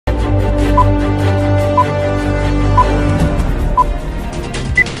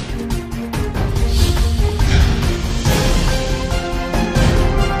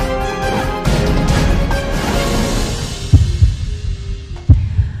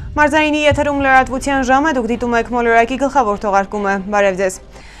Մարզայինի եթերում լրատվության ժամ է, դուք դիտում եք Մոլորակի գլխավոր թողարկումը, բարև ձեզ։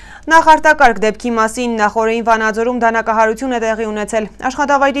 Նախարտակարգ դեպքի մասին նախօրեին Վանաձորում դանակահարություն է տեղի ունեցել։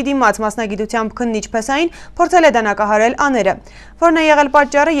 Աշխատավայրի դիմաց մասնագիտությամբ քննիչ փեսային փորձել է դանակահարել աները։ Որն է եղել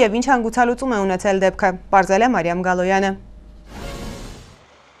պատճառը եւ ինչ հանգուցալուծում է ունեցել դեպքը, պարզել է Մարիամ Գալոյանը։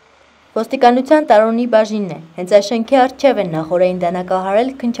 Ոստիկանության տարոնի բաժինն է, հենց այս շենքի առջև են նախօրեին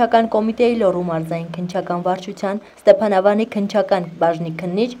դանակահարել քննչական կոմիտեի Լոռու մարզային քննչական վարչության Ստեփանավանի քննչական բաժնի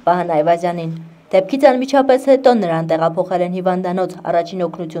քննիչ Վահան Այվազյանին։ Դեպքից անմիջապես հետո նրան տեղափոխել են հիվանդանոց առաջին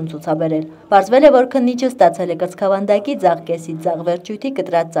օգնություն ցուցաբերել։ Պարզվել է, որ քննիչը ստացել է կրծքավանդակի ձախ կեսի ձախ վերջույթի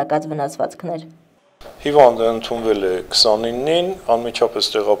կտրած ծակած վնասվածքներ։ Հիվանդը ընդունվել է 29-ին, անմիջապես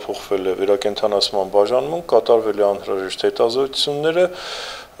տեղափոխվել է վերակենդանացման բաժանմունք, կատարվել է անհրաժեշտ հետազոտությունները,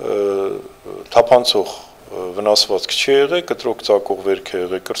 թափանցող վնասվածք չի եղել, կտրոկ ծակող վերք է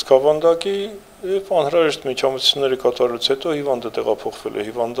եղել կրծքավանդակի եւ անհրաժեշտ միջամտությունների կատարելուց հետո հիվանդը տեղափոխվել է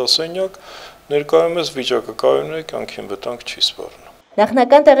հիվանդասենյակ, ներկայումս վիճակը կայուն է, կյանքին վտանգ չի սպառնում։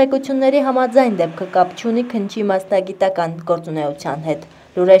 Նախնական տեղեկությունների համաձայն դեպքը կապ չունի քննչի մասնագիտական գործունեության հետ։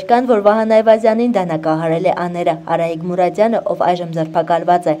 Լուրեր կան, որ Վահան Այվազյանին դանակահարել է աները Արայիկ Մուրադյանը, ով այժմ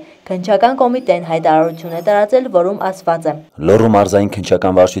ձերբակալված է։ Քննչական կոմիտեն հայտարարություն է տարածել, որում ասված է. Լոռու մարզային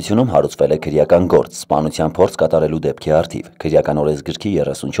քննչական վարչությունում հարուցվել է քրեական գործ, սպանության փորձ կատարելու դեպքի առթիվ, քրեական օրենսգրքի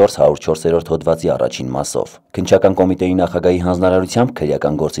 34-104-րդ հոդվածի առաջին մասով։ Քննչական կոմիտեի նախագահի հանձնարարությամբ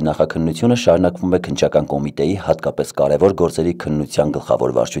քրեական գործի նախաքննությունը շարունակվում է քննչական կոմիտեի հատկապես կարևոր գործերի քննության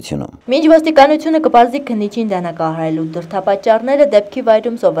գլխավոր վարչությունում։ Մինչ ոստիկանությունը կպարզի քննիչին դանակահարելու դրդապատճառները, դեպքի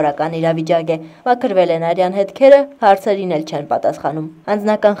վայրում սովորական իրավիճակ է։ Մաքրվել են արյան հետքերը, հարցերին էլ չեն պատասխանում։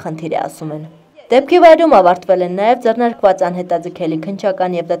 Անձնական խնդիր է, ասում են։ Դեպքի վայրում ավարտվել են նաև ձեռնարկված անհետաձգելի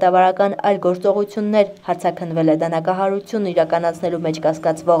քննչական եւ դատավարական այլ գործողություններ, հարցաքննվել է դանակահարություն իրականացնելու մեջ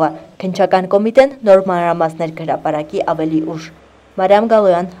կասկածվողը։ Քննչական կոմիտեն նոր մանրամասներ կհրապարակի ավելի ուշ։ Մարիամ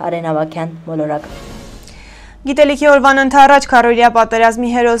Գալոյան, Արենավակյան, Մոլորակ։ Գիտելիքի օրվան ընթառաջ քառորյա պատերազմի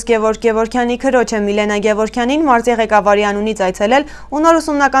հերոս Գևորգ Գևորգյանի քրոջը Միլենա Գևորգյանին մարզի ղեկավարի անունից այցելել ու նոր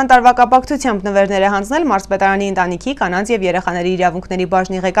ուսումնական տարվա կապակցությամբ նվերներ է հանձնել մարզպետարանի ընտանիքի, կանանց եւ երեխաների իրավունքների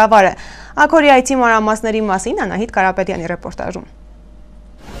բաժնի ղեկավարը։ Աքորի այցի մանրամասների մասին Անահիտ Կարապետյանի ռեպորտաժում։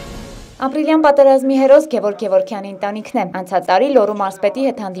 Ապրիլյան պատերազմի հերոս Գևորգ Գևորգյանի ընտանիքն է։ Անցած տարի Լոռու մարզպետի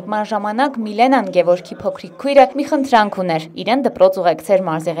հետ հանդիպման ժամանակ Միլենան Գևորգի փոքրիկ քույրը մի խնդրանք ուներ՝ իրեն դպրոց ուղեկցեր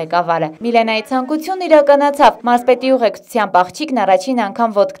մարզի ղեկավարը։ Միլենայի ցանկությունն իրականացավ։ Մարզպետի ուղեկցությամբ աղջիկն առաջին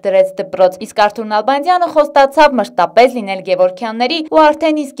անգամ ոտք դրեց դպրոց, իսկ Արթուր Նալբանդյանը խոստացավ մշտապես լինել Գևորգյանների ու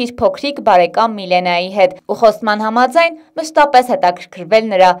արդեն իսկ իր փոքրիկ բարեկամ Միլենայի հետ ու խոստման համաձայն մշտապես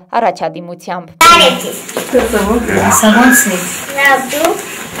հետաքրքրվել նրա առաջադիմությամբ։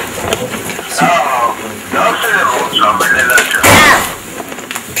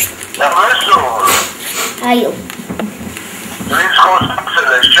 Այո։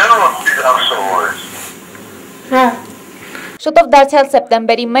 Հա։ Շուտով դարձյալ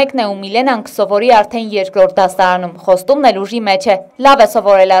սեպտեմբերի 1-ն է ու Միլենան կսովորի արդեն երկրորդ դասարանում, խոստումն էլ ուժի մեջ է, լավ է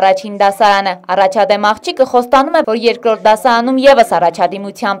սովորել առաջին դասարանը, առաջադեմ աղջիկը խոստանում է, որ երկրորդ դասարանում եւս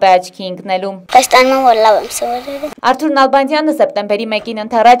առաջադիմությամբ է աչքի ընկնելու։ Խոստանում եմ, որ լավ եմ սովորել։ Արթուր Նալբանդյանը սեպտեմբերի 1-ին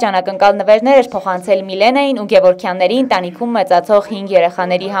ընթառաջ անակնկալ նվերներ էր փոխանցել Միլենային ու Գևորգյանների ընտանիքում մեծացող 5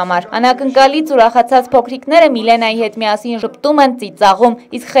 երեխաների համար։ Անակնկալից ուրախացած փոքրիկները Միլենայի հետ միասին ժպտում են, ծիծաղում,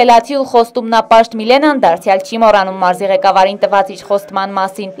 իսկ խելացի ու խոստումնապաշտ Միլենան դարձյալ չի մոռանում մարզի ղեկավարին տված իր խոստման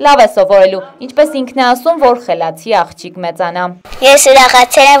մասին։ Լավ է սովորելու, ինչպես ինքն է ասում, որ խելացի աղջիկ մեծանա։ Ես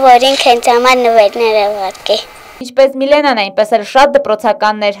ուրախացել եմ, որ ինքը ինձ համար նվերներ է ուղարկել։ Ինչպես Միլենան, այնպես էլ շատ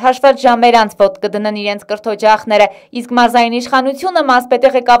դպրոցականներ հաշվել ժամեր անց ոտք կդնեն իրենց կրթօջախները, իսկ մարզային իշխանությունը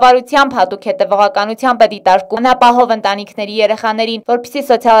մարզպետի ղեկավարությամբ հատուկ հետևողականությամբ է դիտարկում անապահով ընտանիքների երեխաներին, որպեսզի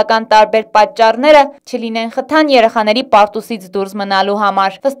սոցիալական տարբեր պատճառները չլինեն խթան երեխաների պարտուսից դուրս մնալու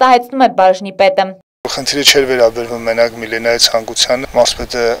համար, վստահեցնում է բաժնի պետը։ Խնդիրը չէր վերաբերվում մենակ Միլենայի ցանկությանը,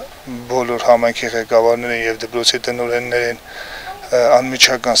 մարզպետը բոլոր համայնքի ղեկավարներին եւ դպրոցի տնօրեններին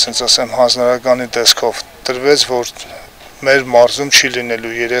անմիջական, ասենց ասեմ, հանձնարարականի տեսքով տրվեց, որ մեր մարզում չի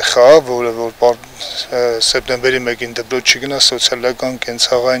լինելու երեխա, որը որ սեպտեմբերի 1-ին դպրոց չգնա սոցիալական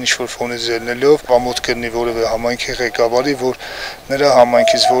կենցաղային ինչ-որ ֆոնից ելնելով, ամոթ կրնի որևէ համայնքի ղեկավարի, որ նրա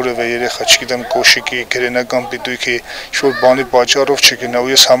համայնքից որևէ երեխա, չգիտեմ, կոշիկի, գրենական պիտույքի ինչ-որ բանի պատճառով չգնա,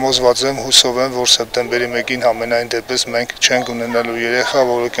 ու ես համոզված եմ, հուսով եմ, որ սեպտեմբերի 1-ին համենայն դեպս մենք չենք ունենալու երեխա,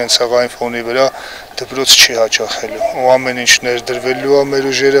 որը կենցաղային ֆոնի վրա դպրոց չի հաճախելու, ու ամեն ինչ ներդրվելու է մեր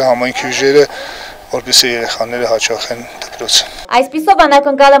ուժերը, համայնքի ուժերը, որպեսզի երեխաները հաճախեն դպրոց։ Այսպիսով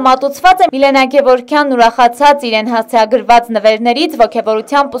անակնկալը մատուցված է Միլենա Գևորգյանն ուրախացած իրեն հասցեագրված նվերներից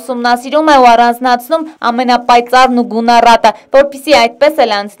ոգևորությամբ ուսումնասիրում է ու առանձնացնում ամենապայծառն ու գունառատը, որպեսզի այդպես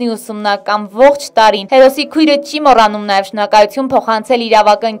էլ անցնի ուսումնական ողջ տարին։ Հերոսի քույրը չի մոռանում նաև շնորհակալություն փոխանցել իր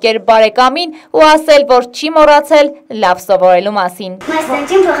ավագընկեր բարեկամին ու ասել, որ չի մոռացել լավ սովորելու մասին։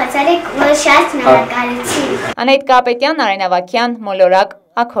 Մասնաճին փոխանցել եք, որ շատ շնորհակալություն։ Անետ Կապետյան, Արեն Ավագյան, Մոլորակ,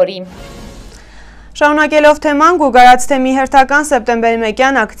 Աքորի։ Շարունակելով թեման, գուգարած թեմի հերթական սեպտեմբերի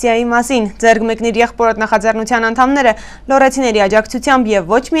 1-յան ակցիայի մասին, ձեռք մեկնիր եղբորոտ նախաձեռնության անդամները լոռեցիների աջակցությամբ եւ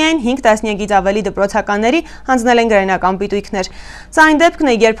ոչ միայն 5 տասնյակից ավելի դպրոցականների հանձնել են գրենական պիտույքներ։ Սա այն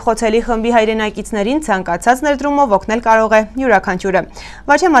դեպքն է, երբ խոցելի խմբի հայրենակիցներին ցանկացած ներդրումով օգնել կարող է յուրաքանչյուրը։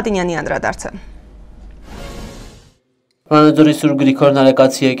 Վաչե Մատինյանի անդրադարձը։ Վանաձորի Սուրբ Գրիգոր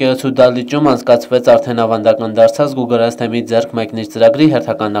Նարեկացի եկեղեցու դահլիճում անցկացվեց արդեն ավանդական դարձած գուգարած թեմի ձեռք մեկնիր ծրագրի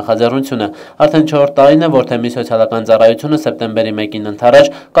հերթական նախաձեռնությունը։ Արդեն 4 տարին է, որ թեմի սոցիալական ծառայությունը սեպտեմբերի 1-ին ընդառաջ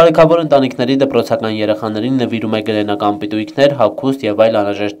կարիքավոր ընտանիքների դպրոցական երեխաներին նվիրում է գրենական պիտույքներ, հագուստ եւ այլ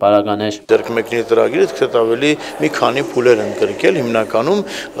անհրաժեշտ պարագաներ։ Ձեռք մեկնիր ծրագիրը սկսեց ավելի մի քանի փուլեր ընդգրկել, հիմնականում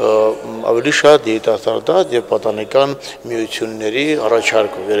ավելի շատ երիտասարդաց եւ պատանեկան միությունների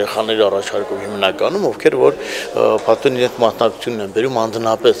առաջարկով, երեխաների առաջարկով հիմնականում, ովքեր որ պատուն իրենց մասնակցությունն են բերում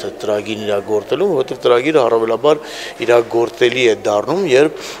անձնապես այդ ծրագիրն իրագործելու, որովհետև ծրագիրը առավելաբար իրագործելի է դառնում,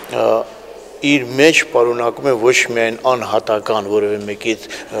 երբ իր մեջ պարունակում է ոչ միայն անհատական որևէ մեկից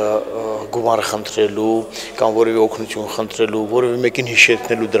գումար խնդրելու կամ որևէ օգնություն խնդրելու, որևէ մեկին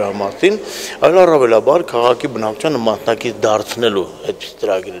հիշեցնելու դրա մասին, այլ առավելաբար քաղաքի բնակչությանը մասնակից դարձնելու այդ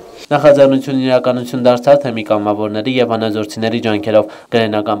ծրագիրը։ Նախաձեռնությունն իրականություն դարձավ թեմի կամավորների եւ վանաձորցիների ջանքերով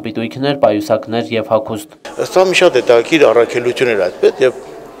գրենական պիտույքներ, պայուսակներ եւ հագուստ։ Սա մի շատ հետաքրքիր առաքելություն էր այդպես եւ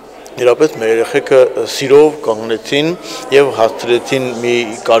իրապես մեր երեխեքը սիրով կանգնեցին եւ հասցրեցին մի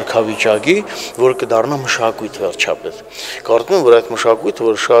կարգավիճակի, որ կդառնա մշակույթ վերջապես։ Կարծում եմ, որ այդ մշակույթը,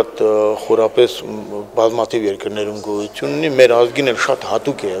 որ շատ խորապես բազմաթիվ երկրներում գոյություն ունի, մեր ազգին էլ շատ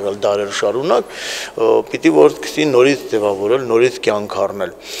հատուկ է եղել դարեր շարունակ, պիտի որ սկսի նորից ձևավորել, նորից կյանք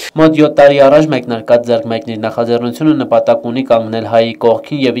առնել։ Մոտ 7 տարի առաջ մեկնարկած ձեռք մեկնիր նախաձեռնությունը նպատակ ունի կանգնել հայի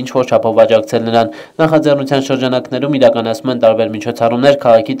կողքին եւ ինչ-որ չափով աջակցել նրան։ Նախաձեռնության շրջանակներում իրականացում են տարբեր միջոցառումներ,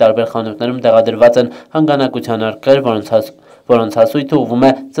 քաղաքի տարբեր խանութներում տեղադրված են հանգանակության արկղեր, որոնց հասույթը ուղղվում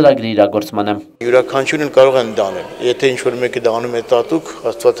է ծրագրի իրագործմանը։ Յուրաքանչյուրն կարող են դա անել։ Եթե ինչ-որ մեկը դա անում է տատուկ,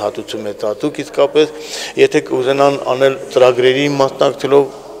 Աստված հատուցում է տատուկ իսկապես, եթե կուզենան անել ծրագրերի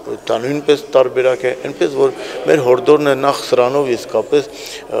մասնակցելով, դա նույնպես տարբերակ է, այնպես որ մեր հորդորն է նախ սրանով իսկապես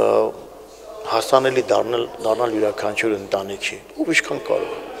հասանելի դառնալ յուրաքանչյուր ընտանիքի, ով ինչքան կարող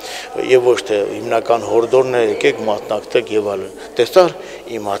է։ Եվ ոչ թե հիմնական հորդորն է եկեք մասնակցեք եւ այլն։ Տեսար,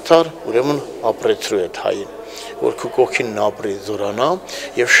 իմացար, ուրեմն ապրեցրու այդ հային, որ քո կողքին ապրի, զորանա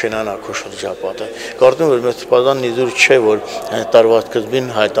եւ շենանա քո շրջապատը։ Կարծում եմ, որ մեծ սպազան իզուր չէ, որ տարվա սկզբին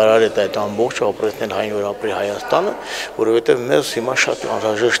հայտարար է այդ ամբողջը ապրեցնել հային, որ ապրի Հայաստանը, որովհետեւ մեզ հիմա շատ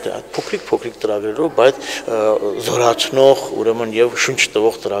անհրաժեշտ է այդ փոքրիկ ծրագրերով, բայց զորացնող, ուրեմն եւ շունչ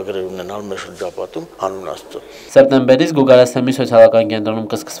տվող ծրագրեր ունենալ մեր շրջապատում հանուն Աստծո։ Սեպտեմբերից գուգարած թեմի սոցիալական կենտրոնում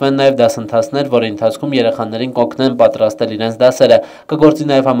կսկսվեն նաեւ դասընթացներ, որի ընթացքում երեխաներին կօգնեն պատրաստել իրենց դասերը։ Կգործի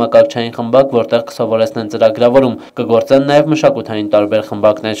նաեւ համակարգչային խմբակ, որտեղ կսովորեցնեն ծրագրավորում, կգործեն նաեւ մշակութային տարբեր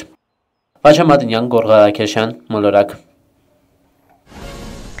խմբակներ։ Վաչե Մատինյան, Գորղարաքեշյան, Մոլորակ։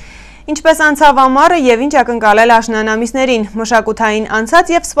 Ինչպես անցավ ամառը եւ ինչ ակնկալել աշնան ամիսներին, մշակութային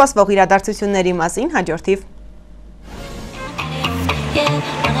անցած եւ սպասվող իրադարձությունների մասին հաջորդիվ։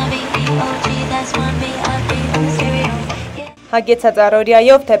 Հագեցած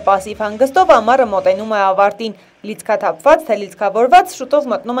առօրյայով թե պասիվ հանգստով ամառը մոտենում է ավարտին, լիցքաթափված թե լիցքավորված շուտով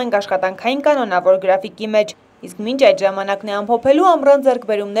մտնում ենք աշխատանքային կանոնավոր գրաֆիկի մեջ, իսկ մինչ այդ ժամանակն է ամփոփելու ամռան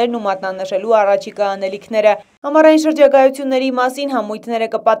ձեռքբերումներն ու մատնանշելու առաջիկա անելիքները։ Ամառային շրջագայությունների մասին համույթները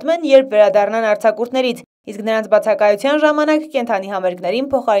կպատմեն, երբ վերադառնան արձակուրդներից, իսկ նրանց բացակայության ժամանակ կենդանի համերգներին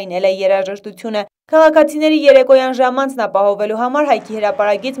փոխարինել է երաժշտությունը։ Քաղաքացիների երեկոյան ժամանցն ապահովելու համար Հայքի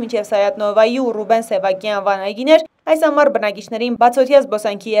հրապարակից մինչև Սայաթ-Նովայի ու Ռուբեն Սևակյան վանայգիներ այս ամառ բնակիչներին բացօթյա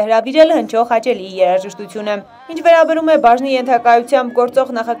զբոսանքի է հրավիրել հնչող հաճելի երաժշտությունը։ Ինչ վերաբերում է բաժնի ենթակայությամբ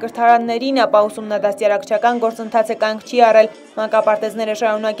գործող նախակրթարաններին, ապա ուսումնադաստիարակչական գործընթացը կանգ չի առել։ Մանկապարտեզները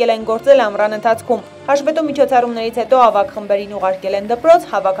շարունակել են գործել ամռան ընթացքում։ Հաշվետու միջոցառումներից հետո ավագ խմբերին ուղարկել են դպրոց,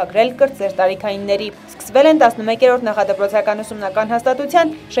 հավաքագրել կրտսեր տարիքայինների։ Սկսվել են 11-րդ նախադպրոցական ուսումնական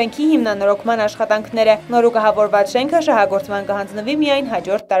հաստատության շենքի հիմնանորոգման աշխատանքները։ Նորոգահավորված շենքը շահագործման կհանձնվի միայն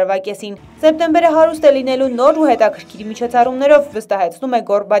հաջորդ տարվա կեսին։ Սեպտեմբերը հարուստ է լինելու նոր ու հետաքրքիր միջոցառումներով, վստահեցնում է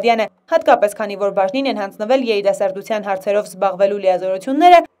Գորբադյանը, հատկապես քանի որ բաժնին են հանձնվել երիտասարդության հարցերով զբաղվելու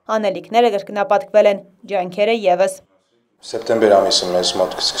լիազորությունները, անելիքները կրկնապատկվել են, ջանքերը եւս։ Սեպտեմբեր ամիսը մեզ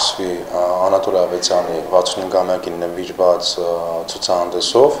մոտ կսկսվի Անատոլ Ավետյանի 65-ամյակին նվիրված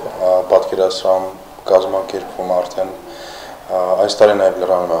ցուցահանդեսով, պատկերասրահում կազմակերպվում արդեն այս տարի նաև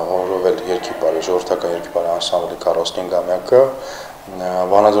լրանում է հորովել երգիպարի, ժողովրդական երգիպարի անսամբլի 45-ամյակը,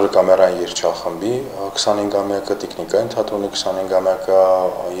 Վանաձորի կամերային երգչախմբի 25-ամյակը, տիկնիկային թատրոնի 25-ամյակը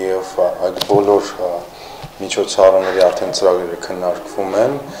եւ այդ բոլոր միջոցառումների արդեն ծրագրերը քննարկվում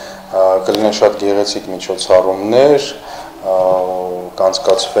են, կլինեն շատ գեղեցիկ միջոցառումներ,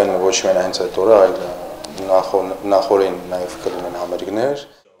 կանցկացվեն ոչ միայն հենց այդ օրը, այլ նախօրեն նաև կլինեն համերգներ։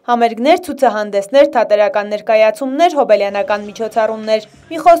 Համերգներ, ցուցահանդեսներ, թատերական ներկայացումներ, հոբելյանական միջոցառումներ։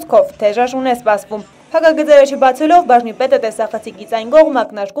 Մի խոսքով, թե ժաժուն է սպասվում։ Փակագծերը չբացելով բաժնի պետը տեսախցիկից այն կողմ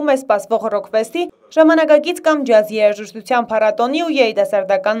ակնարկում է սպասվող ռոքֆեստի, ժամանակակից կամ ջազի երաժշտության փառատոնի ու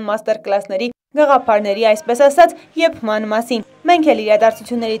երիտասարդական մաստեր կլասների գաղափարների, այսպես ասած, եփման մասին։ Մենք էլ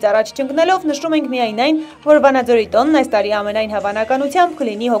իրադարձություններից առաջ չընկնելով նշում ենք միայն այն, որ Վանաձորի տոնն այս տարի ամենայն հավանականությամբ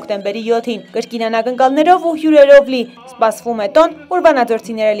կլինի հոկտեմբերի 7-ին։ Կրկին անակնկալներով ու հյուրերով լի, սպասվում է տոն, որ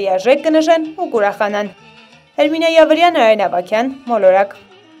վանաձորցիները լիարժեք կնշեն ու կուրախանան։ Հերմինե Յավրյան, Արեն Ավագյան, Մոլորակ։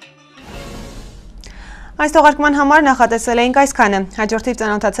 Այս թողարկման համար նախատեսել էինք այսքանը։ Հաջորդիվ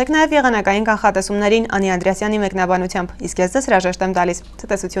ծանոթացեք նաև եղանակային կանխատեսումներին Անի Անդրեասյանի մեկնաբանությամբ։ Իսկ ես ձեզ հրաժեշտ եմ տալիս։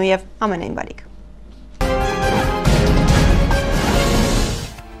 Ցտեսություն եւ ամենայն բարիք։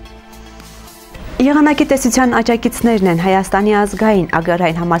 Եղանակի տեսության աջակիցներն են Հայաստանի ազգային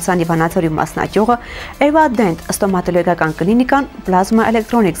ագրարային համալսարանի Վանաձորի մասնաճյուղը, Էվադենտ ստոմատոլոգիական կլինիկան, Պլազմա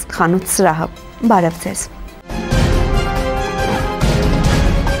էլեկտրոնիկս խանութ սրահը։ Բարև ձեզ։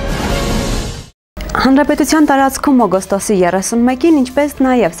 Հանրապետության տարածքում օգոստոսի 31-ին, ինչպես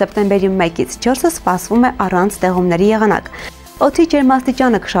նաև սեպտեմբերի 1-ից 4-ը սպասվում է առանց տեղումների եղանակ։ Օդի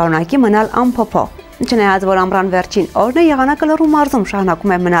ջերմաստիճանը կշարունակի մնալ անփոփոխ։ Չնայած որ ամռան վերջին օրն է, եղանակը Լոռու մարզում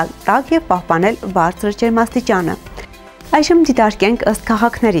շարունակում է մնալ տաք եւ պահպանել բարձր ջերմաստիճանը։ Այժմ դիտարկենք ըստ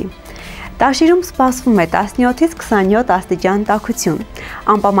քաղաքների։ Տաշիրում սպասվում է 17-ից 27 աստիճան տաքություն։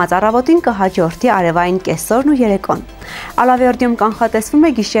 Անպամած առավոտին կհաջորդի արևային կեսօրն ու երեկոն։ Ալավերդիում կանխատեսվում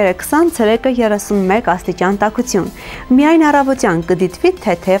է գիշերը 20, ցերեկը 31 աստիճան տաքություն։ Միայն առավոտյան կդիտվի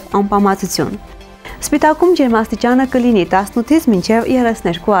թեթև անպամածություն։ Սպիտակում ջերմաստիճանը կլինի 18-ից մինչև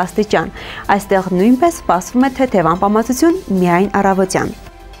 32 աստիճան։ Այստեղ նույնպես սպասվում է թեթև անպամածություն միայն առավոտյան։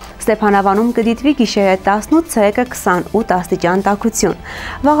 Ստեփանավանում կդիտվի գիշերը 18, ցերեկը 28 աստիճան տաքություն։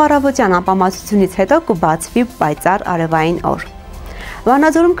 Վաղ առավոտյան անպամածությունից հետո կբացվի պայծառ արևային օր։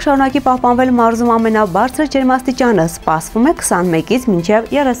 Վանաձորում կշարունակի պահպանվել մարզում ամենաբարձր ջերմաստիճանը, սպասվում է 21-ից մինչև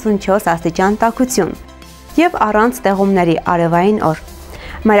 34 աստիճան տաքություն եւ առանց տեղումների արևային օր։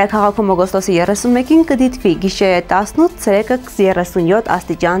 Մայրաքաղաքում օգոստոսի 31-ին կդիտվի գիշերը 18, ցերեկը 37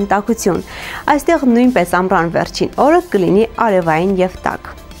 աստիճան տաքություն։ Այստեղ նույնպես ամռան վերջին օրը կլինի արևային եւ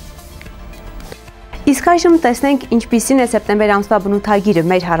տաք։ Իսկ այժմ տեսնենք ինչպիսին է սեպտեմբեր ամսվա բնութագիրը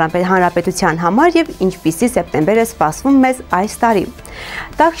մեր հանրապետության համար եւ ինչպիսի սեպտեմբեր է սպասվում մեզ այս տարի։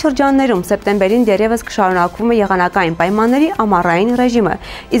 Տաք շրջաններում սեպտեմբերին դեռևս կշարունակվում է եղանակային պայմանների ամառային ռեժիմը,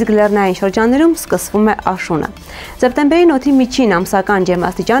 իսկ լեռնային շրջաններում սկսվում է աշունը։ Սեպտեմբերին օդի միջին ամսական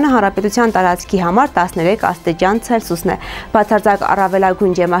ջերմաստիճանը հանրապետության տարածքի համար 13 աստիճան Ցելսիուսն է։ Բացարձակ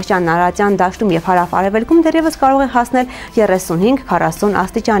առավելագույն ջերմաստիճանն Արարատյան դաշտում եւ հարավ-արևելքում դեռևս կարող է հասնել 35-40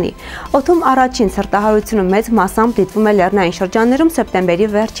 աստիճանի։ Օդում առաջին սրտահարությունը մեծ մասամբ դիտվում է լեռնային շրջաններում սեպտեմբերի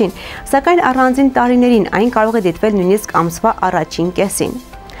վերջին, սակայն առանձին տարիներին այն կարող է դիտվել նույնիսկ ամսվա առաջին կեսին։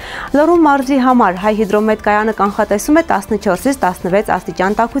 Լոռու մարզի համար հայ հիդրոմետ կայանը կանխատեսում է 14-ից 16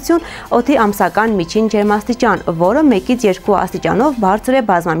 աստիճան տաքություն, օդի ամսական միջին ջերմաստիճան, որը 1-ից 2 աստիճանով բարձր է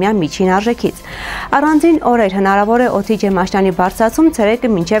բազմամյա միջին արժեքից։ Առանձին օրեր հնարավոր է օդի ջերմաստիճանի բարձրացում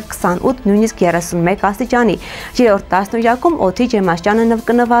ցերեկը մինչև 28, նույնիսկ 31 աստիճանի։ Երրորդ տասնօրյակում օդի ջերմաստիճանը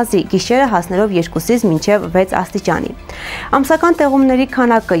կնվազի, գիշերը հասնելով 2-ից մինչև 6 աստիճանի։ Ամսական տեղումների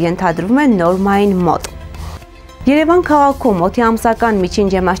քանակը ենթադրվում է նորմային մոտ։ Երևան քաղաքում օդի ամսական միջին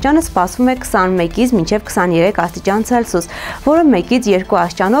ջերմաստիճանը սպասվում է 21-ից մինչև 23 աստիճան Ցելսիուս, որը 1-ից 2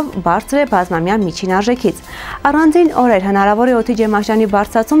 աստիճանով բարձր է բազմամյա միջին արժեքից։ Առանձին օրեր հնարավոր է օդի ջերմաստիճանի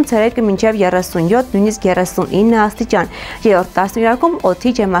բարձրացում ցերեկը մինչև 37, նույնիսկ 39 աստիճան։ Երրորդ տասնօրյակում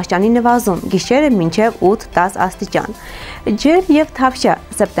օդի ջերմաստիճանի նվազում, գիշերը մինչև 8-10 աստիճան։ Ջերմ եւ թավշյա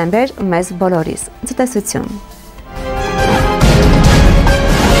սեպտեմբեր մեզ բոլորիս։ Ցտեսություն։